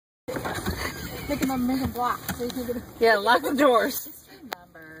Making them make them block so you can get it. Yeah, lock the doors. Just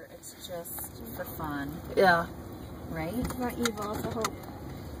remember, it's just for fun. Yeah. Right? It's not evil, it's a hope.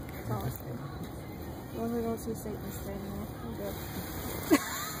 That's all I say. As long as we don't see Satan stay anymore, I'm good.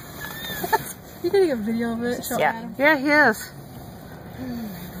 You getting a video of it? Show Adam? Yeah, he is. Oh my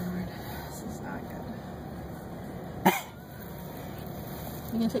lord. This is not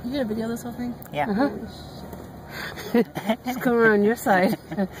good. You gonna video this whole thing? Yeah. Holy shit. Just come around your side.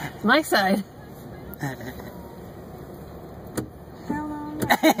 It's my side. How long?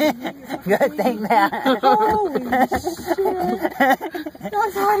 Good thing that. Holy shit.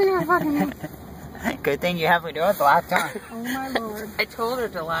 That's not even fucking. Good thing you have a door locked on. Oh my lord. I told her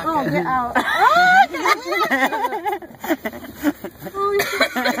to lock Oh, it. get out. Oh, holy shit.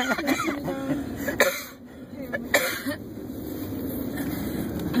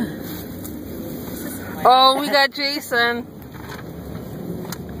 Oh, we got Jason.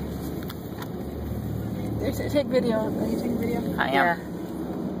 Take video. Are you taking video? I am. Yeah.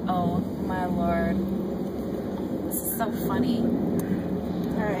 Oh my lord. This is so funny.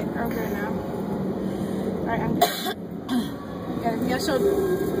 Alright, I'm good now. Alright, I'm good. Yeah, you gotta show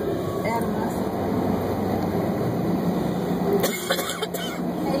Adam us.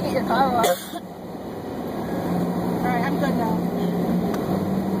 Hey, you get your car off. Alright, I'm good now.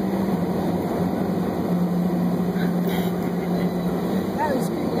 That was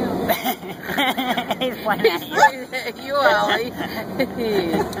screwed out. He's playing at you. You, Ollie.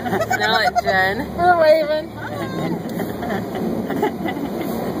 Now at Jen. We're waving.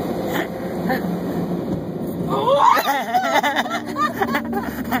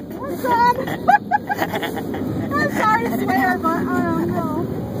 I'm sad. I'm sorry to swear, but I don't know.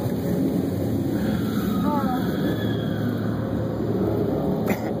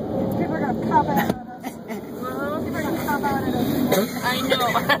 People are gonna pop out at us. People are gonna pop out at us. I know.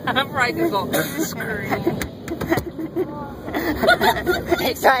 I'm probably gonna go scream.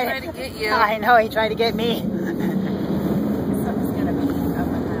 He's Trying to get you. I know, he tried to get me. Something's gonna be up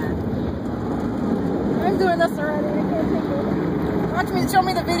with that. I'm doing this already. I can't take it. Watch me. Show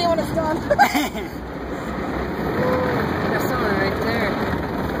me the video when it's done. There's someone right there.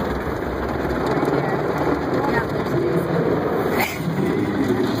 Yeah,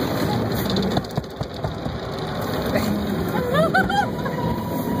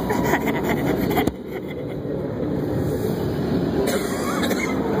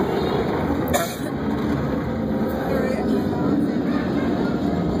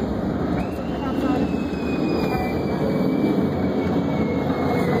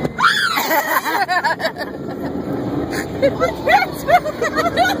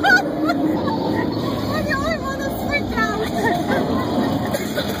 I'm the only one that's freaked out. I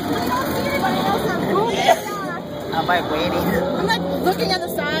don't see anybody else. I'm like waiting. I'm like looking at the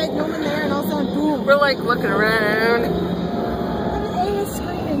side, no one there, and all of a sudden, boom. We're like looking around. And Amy is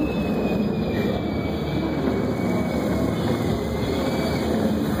screaming.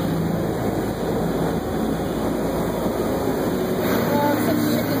 Oh, some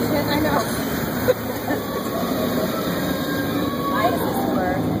chicken shit, I know. Why is this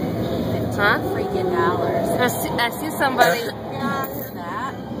worth Huh? freaking $15? I see somebody. Yeah, For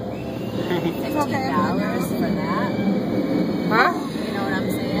that? it's okay. $15 for that? Huh? You know what I'm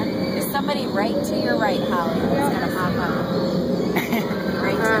saying? There's somebody right to your right, Holly, who's gonna pop up.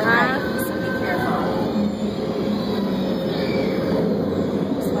 Right to your right, so be careful.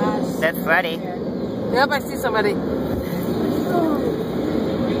 Slash. That's Freddie. Yep, I see somebody. Right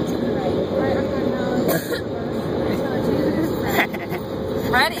to the right. Right, I'm good now.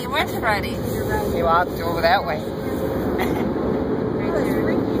 Freddie, where's Freddie? You're right. He walked over that way. Right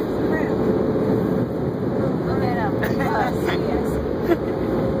there. Look at him. Yes, yes.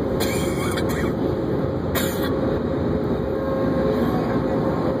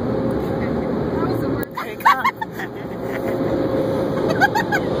 That was the worst. Here he comes.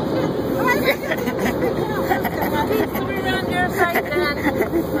 We're on your side, Dad.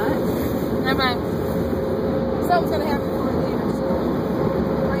 Never mind. Something's gonna happen for the neighbors.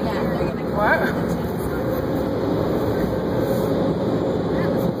 Right Yeah, here. they're gonna come What? with the chainsaw.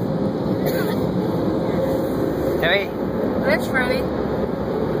 Hey. Where's Freddie?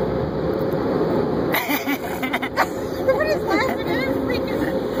 Everybody's laughing and it's freaking.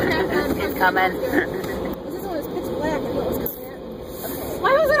 He's coming. This one is pitch black. I know what's gonna happen.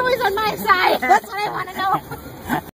 Why was it always on my side? That's what I want to know.